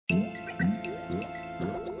Hello,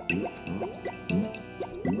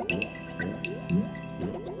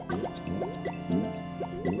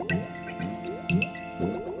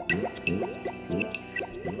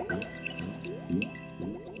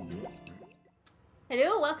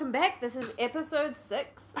 welcome back. This is episode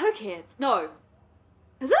 6. Okay, no.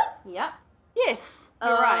 Is it? Yep. Yes,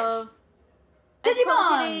 you're right.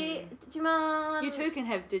 Digimon! Digimon! You too can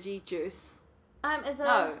have Digi-Juice. Is it?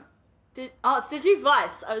 No. It's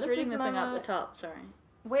Digivice. I was This reading is the thing up Momo. the top, sorry.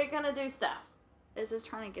 We're gonna do stuff. This is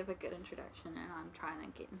trying to give a good introduction and I'm trying to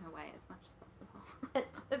get in her way as much as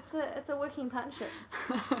possible. It's a working partnership.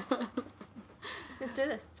 Let's do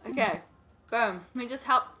this. Okay. Boom. We just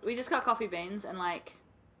got coffee beans and like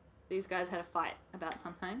these guys had a fight about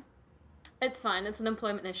something. It's fine. It's an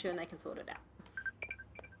employment issue and they can sort it out.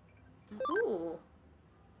 Ooh.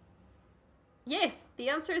 Yes, the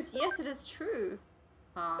answer is yes, it is true.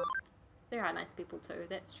 There are nice people too.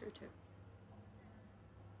 That's true too.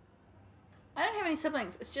 I don't have any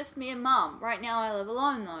siblings. It's just me and Mum. Right now I live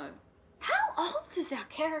alone though. How old is our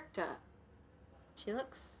character? She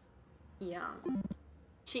looks young.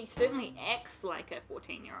 She certainly acts like a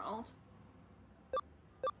 14-year-old.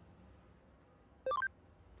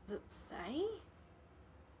 Does it say?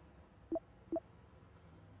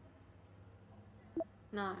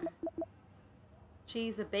 No.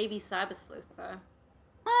 She's a baby cyber sleuth though.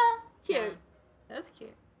 Ah, cute. Yeah, that's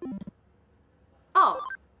cute. Oh.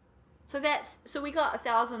 So we got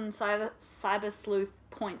 1,000 cyber sleuth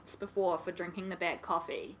points before for drinking the bad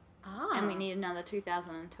coffee. Ah. And we need another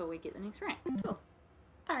 2,000 until we get the next rank. Cool.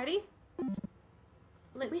 Alrighty.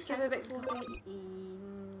 Let's go back for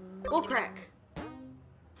Or crack.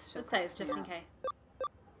 Let's save just in case.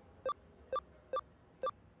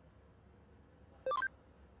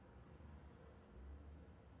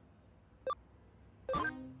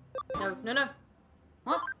 No, no, no.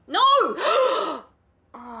 What? No! Oh.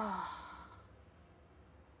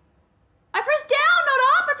 I pressed down, not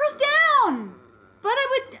up! I pressed down! But I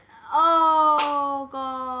would... Oh,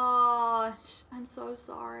 gosh. I'm so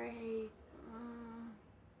sorry.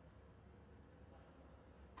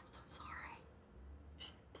 I'm so sorry.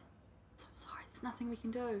 Shit. I'm so sorry. There's nothing we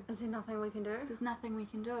can do. Is there nothing we can do? There's nothing we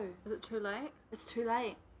can do. Is it too late? It's too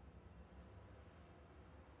late.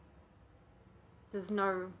 There's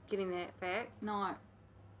no getting that back? No.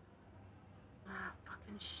 Ah,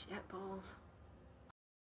 fucking shitballs.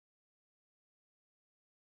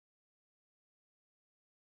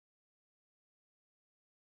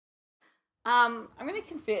 I'm gonna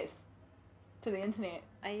confess to the internet.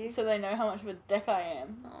 Are you? So they know how much of a dick I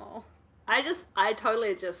am. Oh. I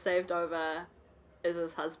totally just saved over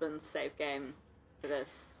Iza's husband's save game for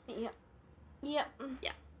this. Yep. Yep.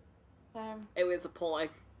 Yeah. So, It was appalling.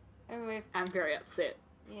 we've, I'm very upset.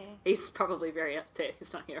 yeah. He's probably very upset.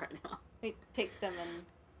 He's not here right now. We text him and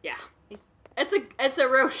Yeah. he's... It's a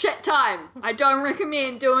real shit time. I don't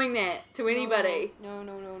recommend doing that to anybody.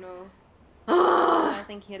 No. I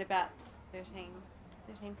think he had about 13,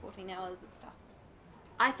 14 hours of stuff.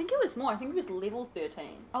 I think it was more. I think it was level 13.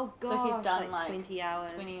 Oh gosh, So he'd done like 20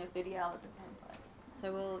 hours. 20 or 30 hours of gameplay.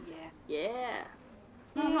 So we'll, yeah. Yeah.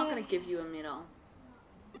 I'm not going to give you a medal.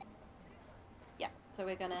 Yeah, so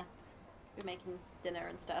we're gonna be making dinner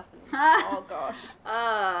and stuff and oh gosh.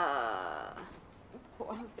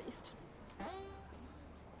 Poor husband.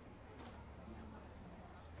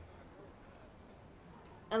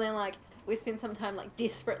 And then like we spend some time like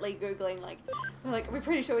desperately googling like we're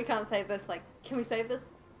pretty sure we can't save this, like can we save this?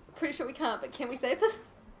 Pretty sure we can't, but can we save this?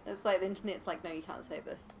 And it's like the internet's like, no, you can't save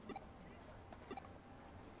this.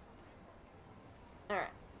 Alright.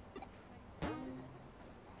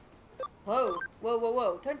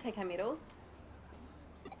 Whoa, don't take our medals.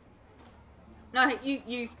 No,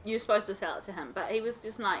 you're supposed to sell it to him, but he was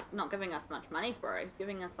just like not giving us much money for it. He was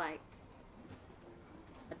giving us like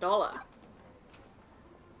 $1.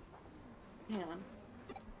 Hang on.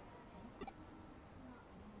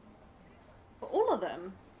 For all of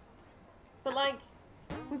them? But like,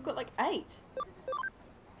 we've got like 8.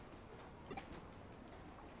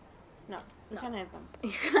 No, you can't have them.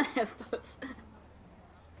 You can't have those.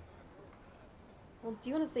 Well, do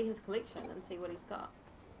you want to see his collection and see what he's got?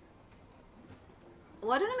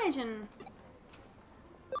 Well, I don't imagine...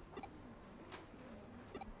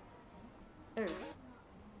 Oh.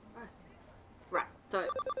 Right, so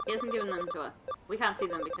he hasn't given them to us. We can't see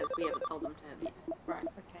them because we haven't sold them to him yet. Right,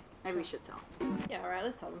 okay. Maybe we should sell. Yeah, alright,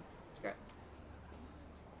 let's sell them. Screw it.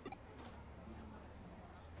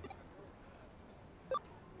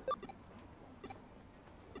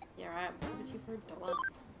 Yeah, right, I'll give it to you for $1.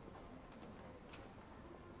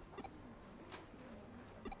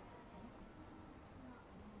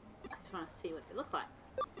 just want to see what they look like.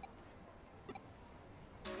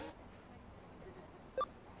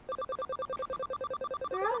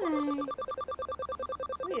 Where are they?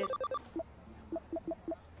 Weird.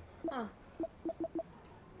 Oh.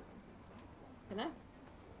 Dunno.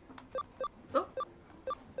 Oh.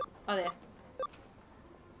 Oh, there.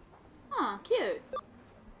 Oh, cute.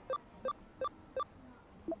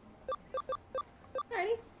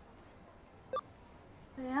 Alrighty.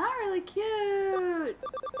 They are really cute.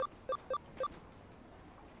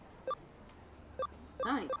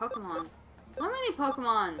 So many Pokemon. So many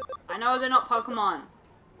Pokemon. I know they're not Pokemon.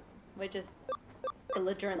 We're just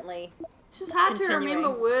belligerently. It's just hard to Continuing.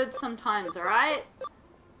 remember words sometimes, alright?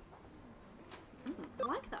 I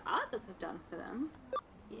like the art that they've done for them.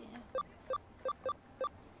 Yeah.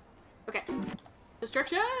 Okay.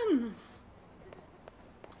 Instructions!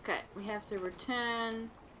 Okay, we have to return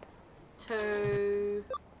to...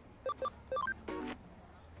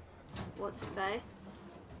 What's face?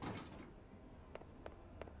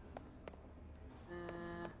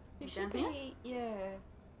 You down should here? be, yeah.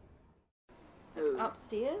 Oh.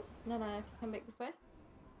 Upstairs? No, if you come back this way.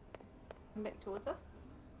 Come back towards us.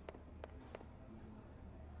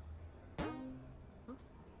 Oops.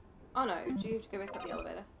 Oh no, do you have to go back up the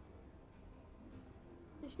elevator?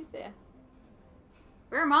 Yeah, she's there.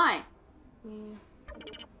 Where am I? Yeah.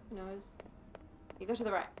 Who knows? You go to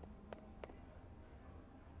the right.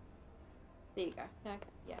 There you go. No,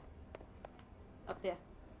 yeah. Up there.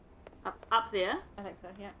 Up there? I think so,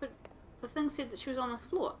 yeah. But the thing said that she was on the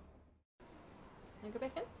floor. Can you go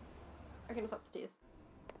back in? I reckon it's upstairs.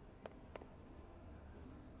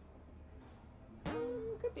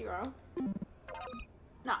 Could be wrong.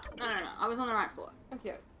 No. I was on the right floor.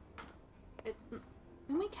 Okay.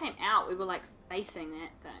 When we came out, we were like facing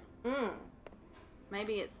that thing. Mm.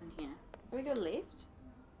 Maybe it's in here. Can we go left?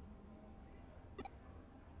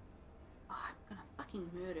 Oh, I'm gonna fucking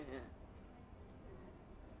murder her.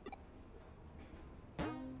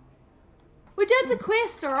 We did the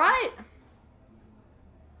quest, alright?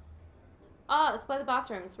 Oh, it's by the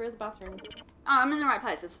bathrooms. Where are the bathrooms? Oh, I'm in the right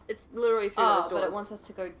place. It's literally through those doors. But it wants us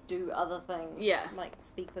to go do other things. Yeah. Like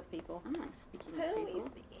speak with people. I'm like speaking Who with are we people.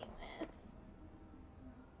 speaking with?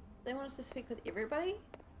 They want us to speak with everybody?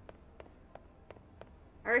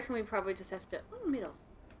 I reckon we probably just have to... Oh, medals.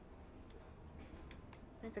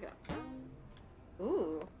 Let me pick it up.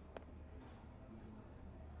 Ooh.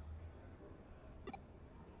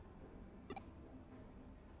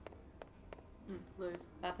 Lose.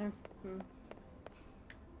 Bathrooms. Hmm.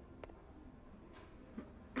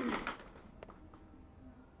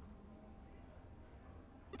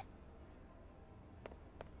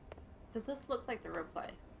 Does this look like the real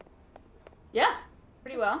place? Yeah,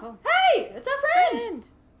 pretty well. Cool. Hey, it's our friend! ん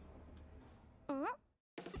あ、ああ、よか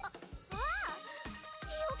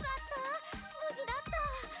った。無事だっ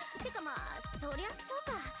た。てかまあ、そりゃそう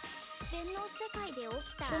か。電脳世界で起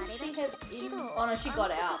きたあれ Shouldn't だ she し。 have... Oh no, she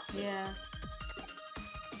got out. Yeah.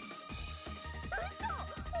 嘘、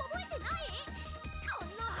覚えてない？この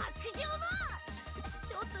白状も。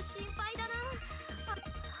ちょっと心配だな。あ、は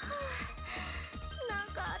あ、なん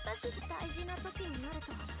か私大事な時になる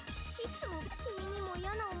といつも君にも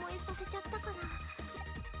嫌な思いさせちゃったかな。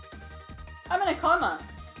 I'm in a coma.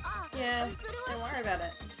 あ、 Yeah. それ Don't は。 worry about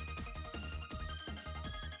it.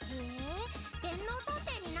 へえ、電脳探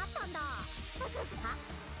偵になったんだ。は？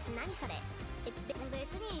何それ？別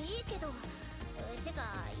にいいけど。てか、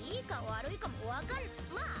いいか悪いかもわかん。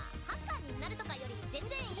まあ、ハッカーになるとかより全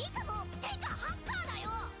然いいかも。てか、ハッカーだよ。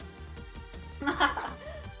あ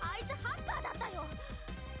いつハッカーだったよ。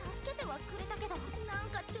助けてはくれたけど、なん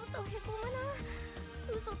かちょっとへこむな。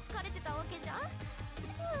嘘つかれてたわけじゃん。や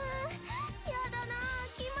だな、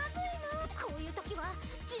気まずいな。こういう時は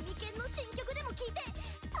地味犬の新曲でも聴いて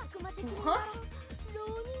悪魔的になろう。 What? 老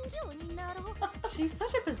人形になろう。 She's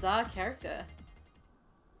such a bizarre character.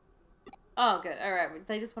 Oh, good. Alright.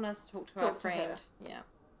 They just want us to talk to our Talk to her. friend. Yeah.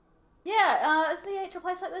 Yeah, is the actual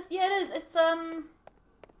place like this? Yeah, it is. It's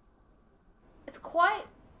quite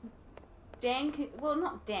dank. Well,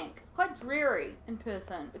 not dank. It's quite dreary in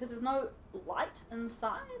person because there's no light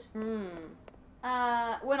inside. Hmm.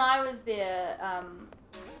 When I was there,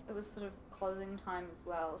 it was sort of closing time as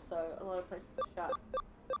well, so a lot of places were shut.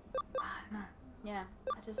 I don't know. Yeah,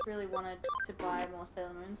 I just really wanted to buy more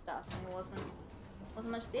Sailor Moon stuff, and there wasn't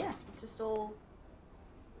much there. It's just all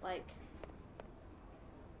like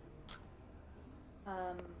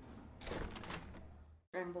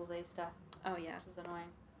Dragon Ball Z stuff, Oh, yeah. which was annoying.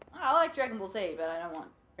 I like Dragon Ball Z, but I don't want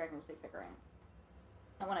Dragon Ball Z figurines.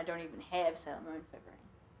 Not when I don't even have Sailor Moon figurines.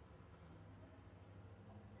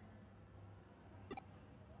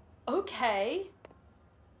 Okay.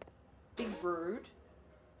 Be rude.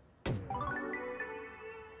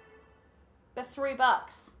 Got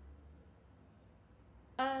 $3.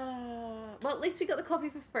 Well, at least we got the coffee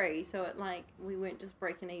for free, so it like we weren't just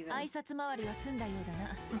breaking even. 挨拶回りは済んだようだ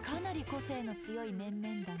な。かなり個性の強い面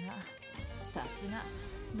々だが、さすが。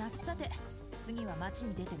さて、次は街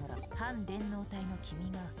に出てもらう。反電脳体の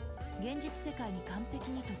君が現実世界に完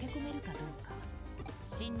璧に溶け込めるかどうか。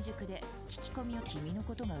新宿で聞き込みを君の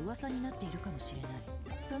ことが噂になっているかもしれない。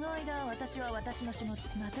その間、私は私の仕事、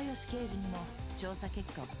又吉刑事にも調査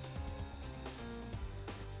結果を。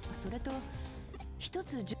それと一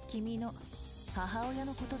つ君の母親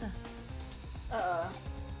のことだ。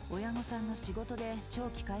親御さんの仕事で長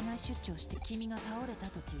期海外出張して君が倒れた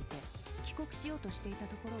と聞いて帰国しようとしていた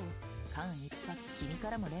ところを間一髪君か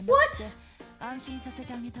らも連絡して安心させ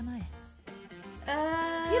てあげたまえ。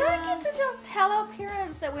You don't get to just tell our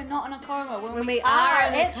parents that we're not in a coma when we are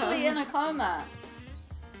are actually in a coma.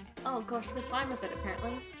 Oh gosh, we're fine with it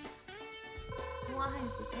apparently. Why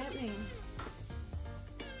is this happening?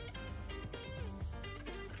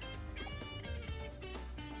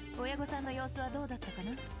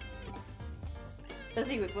 Does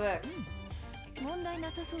he with work?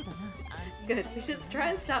 Good, we should try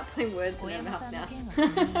and start putting words in our mouth now.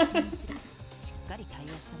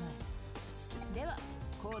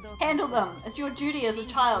 Handle them. It's your duty as a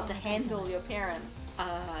child to handle your parents.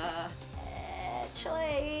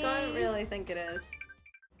 Actually, don't really think it is.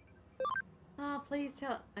 Oh, please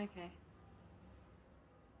tell. Okay.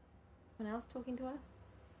 Someone else talking to us?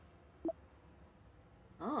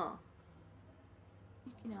 Oh.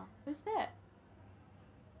 Who's that?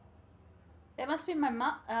 That must be my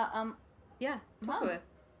mum. Yeah, talk to her.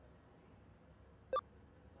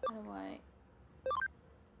 How do I?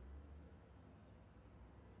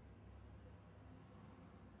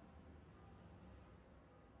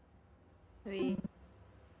 Maybe.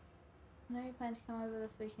 I know you plan to come over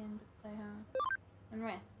this weekend to stay home and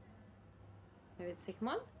rest. Maybe the second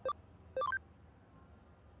one?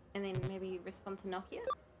 And then maybe respond to Nokia?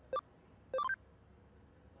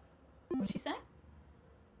 What's she saying?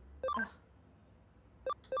 Ugh.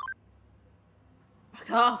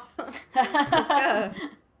 Fuck off. Let's go.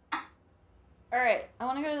 Alright, I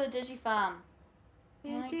want to go to the Digi Farm.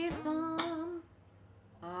 Digi Farm.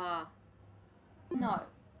 Ah. No.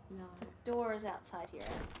 No. The door is outside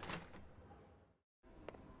here.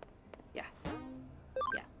 Yes.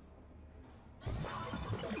 Yeah.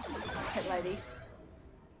 Hit lady.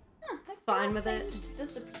 It's fine with it. To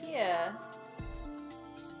disappear.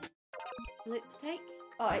 Let's take.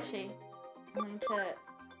 Oh, actually, I'm going to.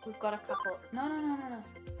 We've got a couple. No.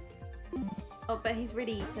 Oh, but he's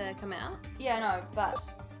ready to come out? Yeah, no, but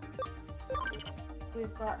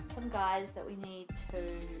we've got some guys that we need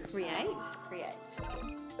to create.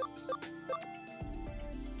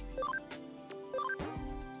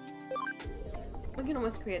 We can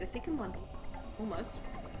almost create a second one. Almost.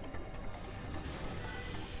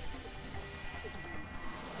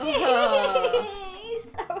 He's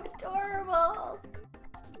so adorable.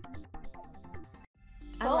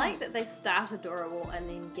 I like that they start adorable and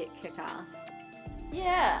then get kick-ass.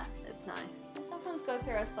 Yeah. It's nice. I sometimes go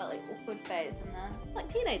through a slightly awkward phase in there. Like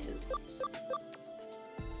teenagers.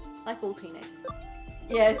 Like all teenagers.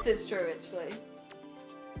 Yes, it's true actually.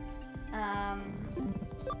 I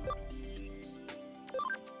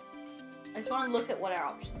just want to look at what our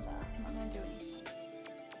options are. I'm not going to do anything.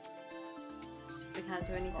 We can't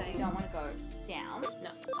do anything. Well, we don't want to go down.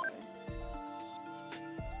 No. So.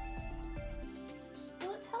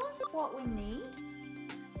 Will it tell us what we need?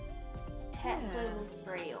 Tap level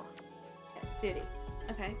 3 or 30.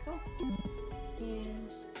 Okay, cool. Yeah.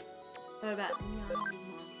 What about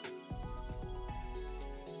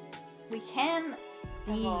we can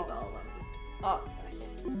devolve them. Oh, okay.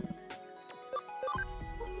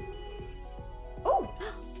 Oh!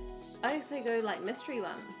 I say go like mystery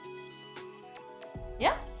one.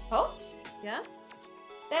 Yeah? Oh? Yeah?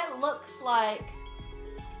 That looks like...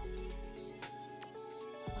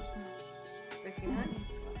 Recognize?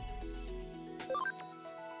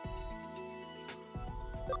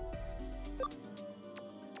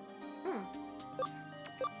 Hmm.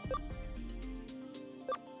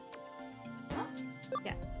 Huh?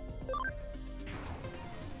 Yeah.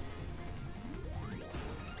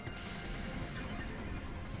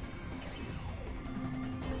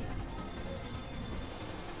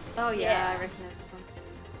 Oh yeah, I recognize this one.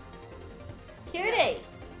 Cutie!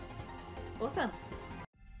 Awesome.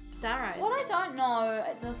 Star Eyes. What I don't know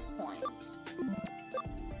at this point...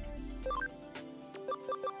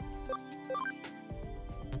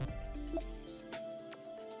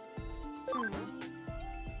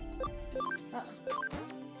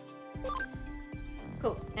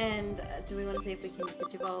 Cool. And do we want to see if we can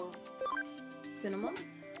digivolve Cinnamon?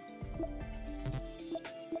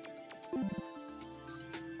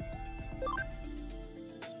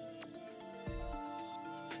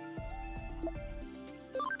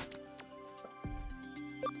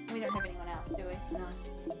 We don't have anyone else, do we? No.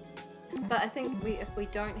 But I think if we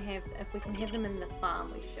can have them in the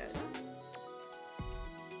farm, we should.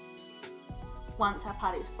 Once our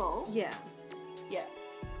party's full. Yeah. Yeah.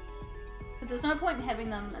 Because there's no point in having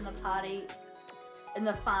them in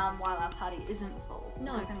the farm while our party isn't full.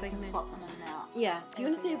 No, because then we can then- swap them in and out. Yeah. Do you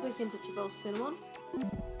want to see if we can digivolve Cinnamon?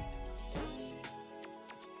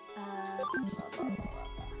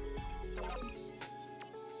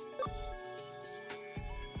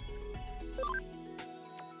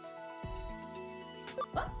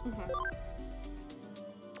 What? Mm-hmm.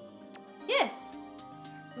 Yes.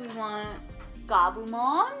 We want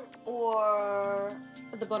Gabumon or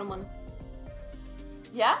The bottom one.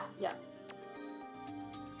 yeah. Yeah.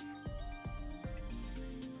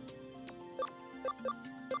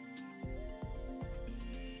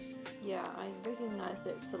 Yeah, I recognize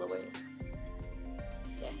that silhouette.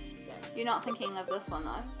 Yeah. You're not thinking of this one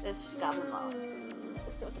though. It's just Gabumon.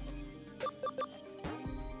 Let's go with the...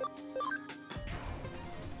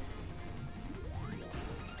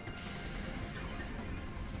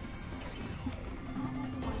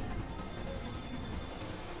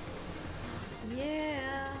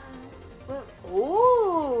 Yeah. Well,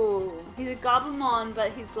 Ooh, he's a Gabumon,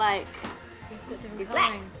 but he's like he's got different He's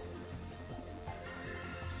black. coloring.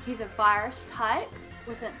 he's a virus type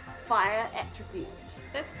with a fire attribute.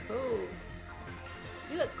 That's cool.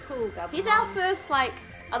 You look cool, Gabumon. He's our first like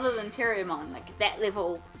other than Terriermon, like that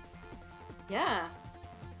level Yeah.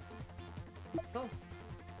 Cool.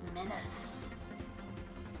 menace.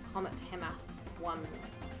 Comet Hammer 1.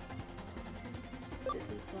 This is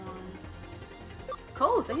one.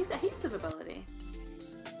 Cool, so he's got heaps of ability.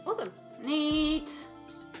 Awesome. Neat.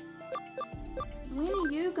 When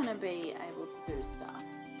are you gonna be able to do stuff?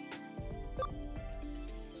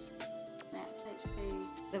 Max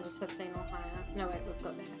HP. Level 15 or higher. No, wait, we've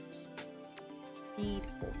got that. Speed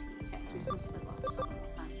 40. Okay, so we just need to live on one more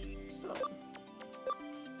time. Cool.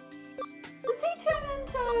 Does he turn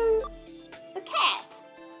into a cat?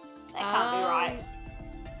 That can't be right.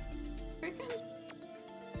 Reckon?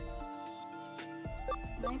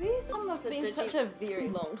 Maybe some of It's been such a very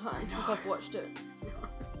long time since I've watched it.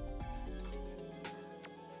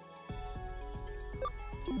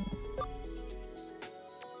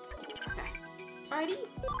 Okay. Alrighty.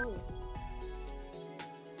 Cool.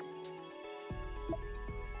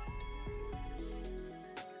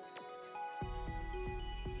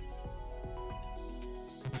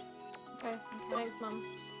 Okay. Thanks, Mum.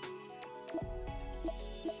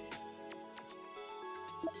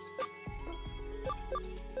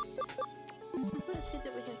 I thought it said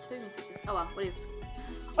that we had 2 messages. Oh well, whatever.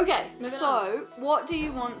 Okay, Moving so what do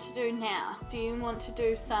you want to do now? Do you want to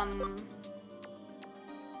do some...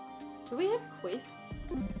 Do we have quests?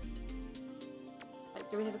 Like,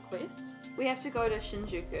 do we have a quest? We have to go to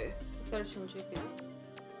Shinjuku. Let's go to Shinjuku.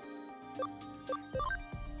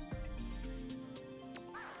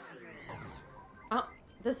 Oh,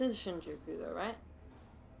 this is Shinjuku though, right?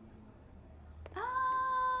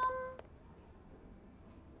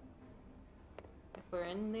 If we're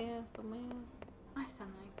in there somewhere. I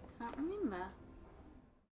suddenly can't remember.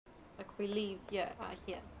 Like we leave, yeah,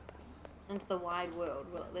 here. Into the wide world.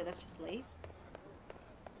 Will it let us just leave?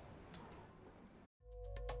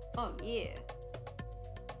 Oh, yeah.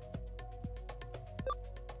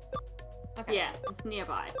 Okay. Yeah, it's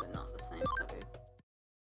nearby, but not the same, so...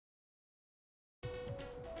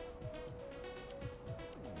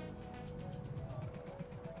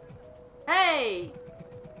 Hey!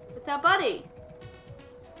 It's our buddy!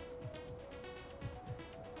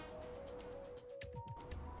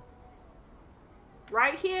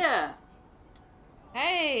 Right here!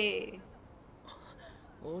 Hey!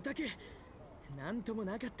 大竹なんとも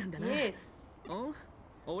なかったんだな。 Yes.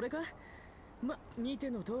 俺か見て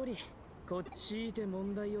の通りこっちいて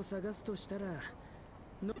問題を探すとしたら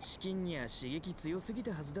の資金には刺激強すぎ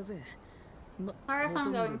たはずだぜ。Sorry if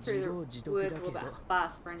I'm going through the words a little bit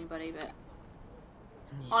fast for anybody, but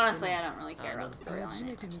honestly, I don't really care about the storyline. 初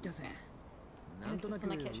めて見たぜ。なんとなく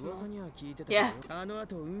噂には聞いてた Yeah. あの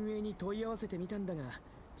後運営に問い合わせてみたんだが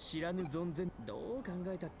知らぬ存ぜどう考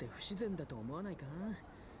えたって不自然だと思わないか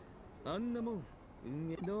あんなもん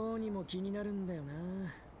運営どうにも気になるんだよな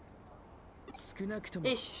少なくとも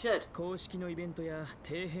Yes, you should. 公式のイベントや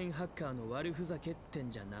底辺ハッカーの悪ふざけってん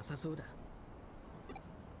じゃなさそうだ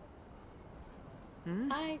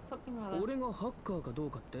Hi, something rather. 俺がハッカーかどう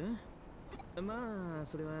かってまあ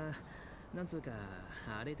それはなんつうか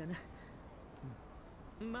あれだな。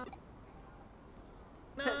ま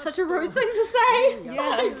That's such a rude thing to say.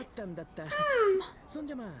 Yeah. そん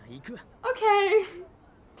じゃまあ行くわ。 Okay.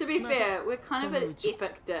 To be fair, we're kind of at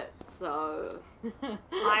epic dit, so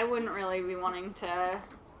I wouldn't really be wanting to.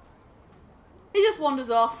 He just wanders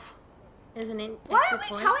off. There's an Why aren't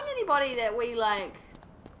we telling anybody that we like?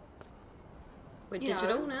 We're you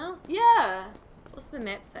digital know? now? Yeah. What's the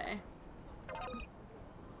map say?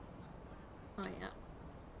 Oh yeah.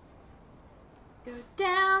 Go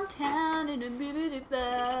downtown in a minute.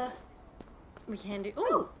 We can do.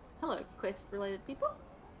 Oh, Oh, hello, quest-related people.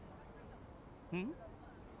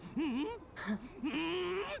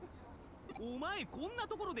 お前こんな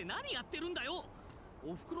ところで何やってるんだよ。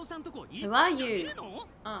おふくろさんとこ行 who っ are たんじゃね you? えの？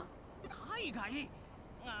 Oh, 海外。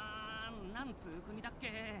なんつう国だっ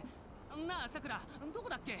け。なあさくら、どこ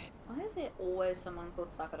だっけ？ Why is there always someone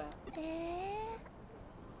called Sakura?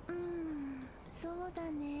 そうだ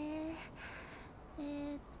ね。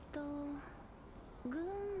群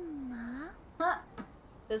馬？ Huh?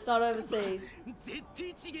 It's not overseas. 絶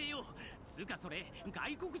対ちげえよ。つうかそれ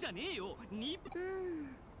外国じゃねえよ。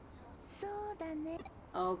そうだね。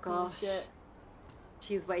 oh Oh, gosh. shit.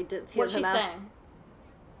 She's way ditzier What's she than us. saying?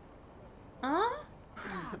 Huh?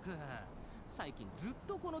 ったく最近ずっ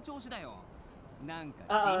とこの調子だよ。なんか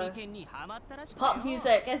Uh-oh. 地味犬にハマったらしくてよ。 Pop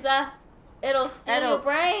music, Iza. It'll steal your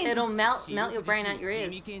brains. It'll melt your brain out your 地 ears.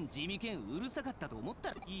 味犬うるさかったと思っ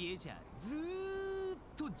たら家じゃずーっ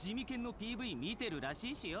と地味犬の PV 見てるらし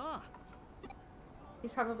いしよ。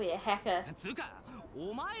 He's probably a hacker. つうか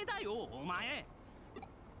お前だよお前。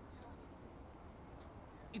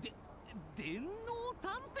電脳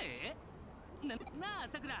探偵？なあ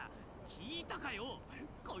さくら聞いたかよ。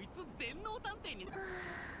こいつ電脳探偵に。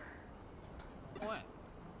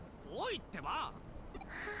おいってば。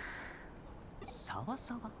さわ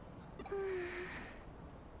さわ。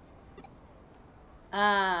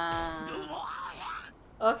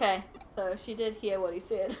Okay, so she did hear what he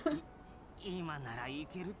said. 今ならい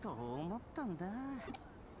けると思ったんだ。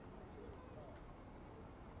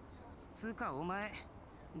つうかお前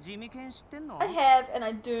地味犬知ってんの？ I have, and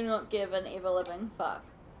I do not give an ever-living fuck.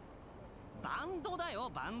 バンドだよ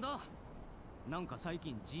バンド。なんか最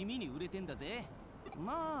近地味に売れてんだぜ。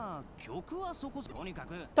まあ曲はそこそとにか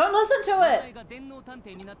く。 Don't listen to お前 it! が電脳探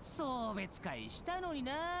偵になって送別会したのに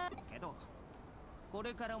な。けどこ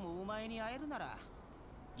れからもお前に会えるなら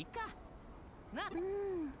いっかな。Do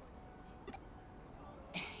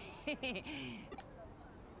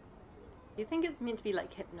you think it's meant to be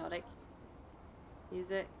like hypnotic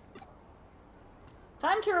music?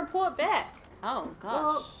 Time to report back. Oh gosh.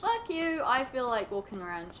 Well, fuck you. I feel like walking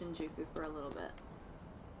around Shinjuku for a little bit.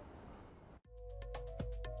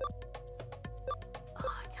 Oh,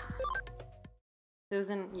 I can't. There was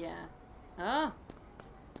an yeah. Oh.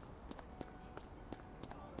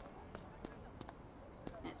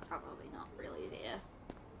 It's probably not really there.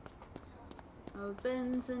 No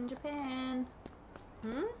bins in Japan.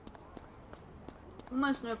 Hmm?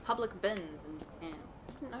 Almost no public bins in Japan.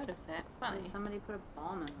 Didn't notice that. Funny. Somebody put a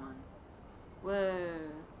bomb in one.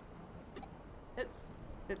 Whoa. That's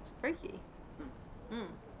freaky. Hmm.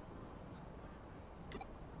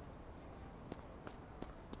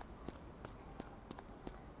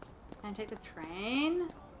 Can I take the train?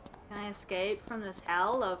 Can I escape from this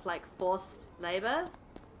hell of like forced labor?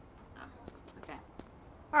 No. Okay.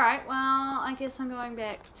 Alright, well, I guess I'm going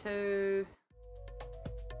back to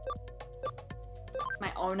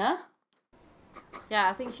my owner. Yeah,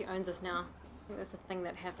 I think she owns us now. I think that's a thing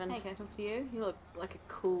that happened. Hey, can I talk to you? You look like a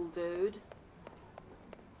cool dude.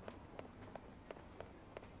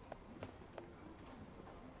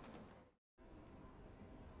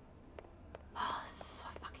 Oh, so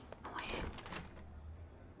fucking annoying.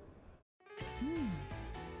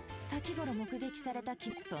 先頃目撃された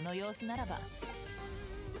その様子ならば。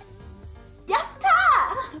やった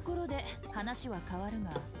ー！ところで話は変わる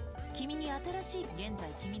が、君に新しい現在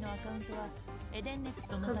君のアカウントはエデンネック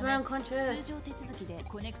そのた Cause め we're unconscious. 通常手続きで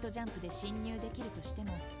コネクトジャンプで侵入できるとして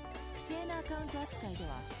も不正なアカウント扱いで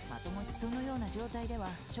はまともにそのような状態では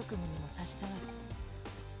職務にも差し障る。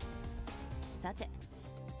さて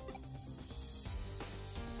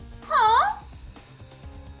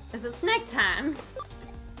Is it snack time?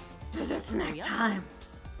 Is it snack time?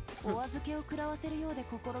 お預けを食らわせるようで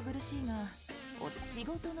心苦しいが仕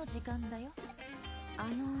事の時間だよ。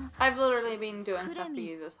I've literally been doing stuff for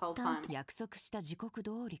you this whole time. 約束した時刻通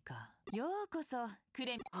りか。ようこそク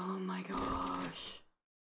レミ。 Oh my gosh.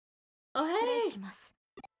 Oh 失礼 hey. します。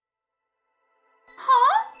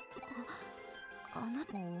 Huh? あな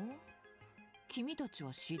た君たち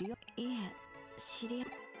は知り合いいえ、知り合い。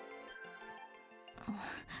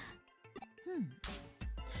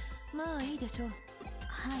まあいいでしょう。はい。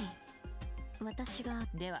私が。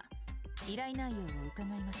では依頼内容を伺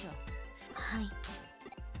いましょう。はい。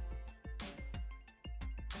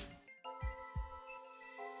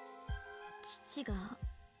父が、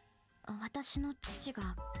私の父が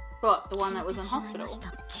What? The one that 消 was え in てしまいま hospital? した。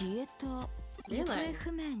消えた。行 Really? 方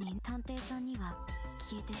不明に探偵さんには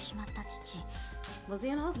消えてしまった父。 Was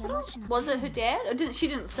he in hospital? 山科。 Was it her dad? Or she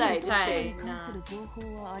didn't say. Didn't Did say. she? に関する情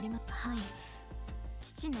報はありまはい。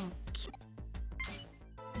父ので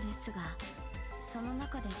すが、その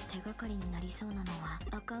中で手がかりになりそうなのは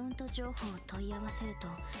アカウント情報を問い合わせると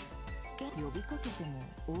呼びかけても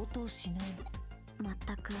応答しない。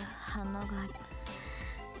全く反応があり、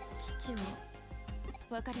父を。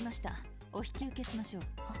わかりました。お引き受けしましょう。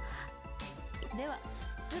では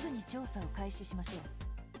すぐに調査を開始しましょう。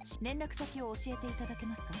連絡先を教えていただけ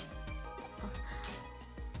ますか？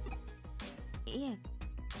いえ、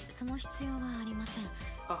その必要はありません。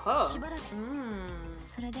 Uh-huh. しばらく。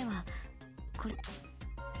それではこれ。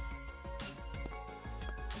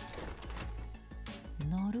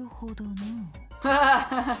なるほどな。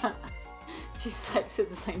She's like said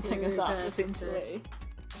the same thing as us essentially.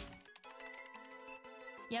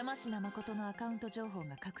 山科誠のアカウント情報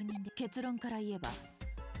が確認で、結論から言えば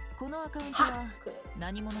このアカウントは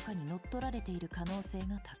何者かに乗っ取られている可能性が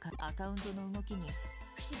高い。アカウントの動きに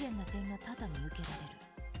不自然な点が多々見受けら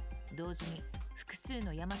れる。同時に複数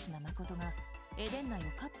の山科誠がエデン内を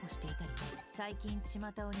闊歩していたりね。最近巷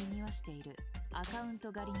を賑わしているアカウン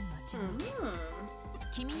ト狩りに間違いない。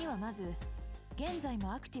君にはまず現在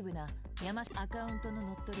もアクティブな山アカウントの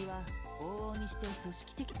乗っ取りは往々にして組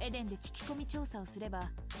織的。エデンで聞き込み調査をすれば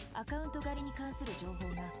アカウント狩りに関する情報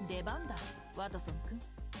が出番だ。ワトソン君。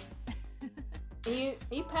Are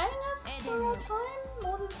you paying us for our time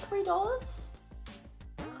more than $3?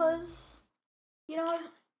 Because, you know,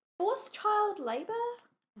 forced child labor?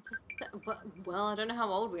 Well, I don't know how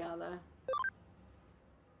old we are though.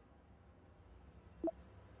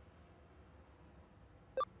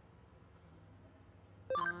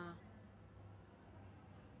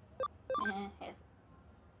 Yes.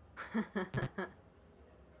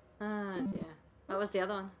 Oh dear. What was the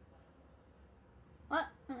other one? What?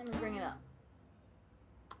 Let me bring it up.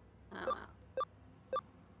 Oh wow.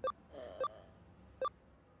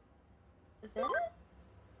 Is that it?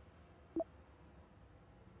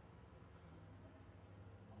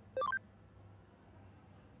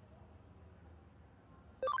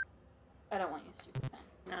 I don't want your stupid thing.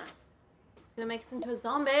 No. It's gonna make us into a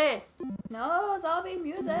zombie. No, zombie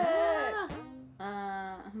music!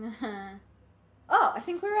 Ah. Oh, I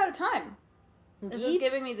think we're out of time. This is Indeed.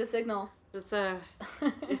 giving me the signal. Just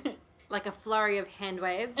like a flurry of hand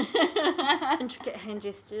waves, intricate hand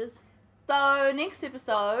gestures. So, next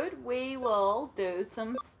episode, we will do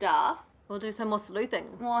some stuff. We'll do some more sleuthing.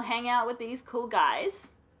 We'll hang out with these cool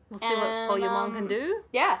guys. We'll see what Poyamon can do.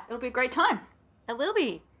 Yeah, it'll be a great time. It will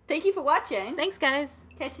be. Thank you for watching. Thanks, guys.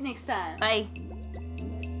 Catch you next time. Bye.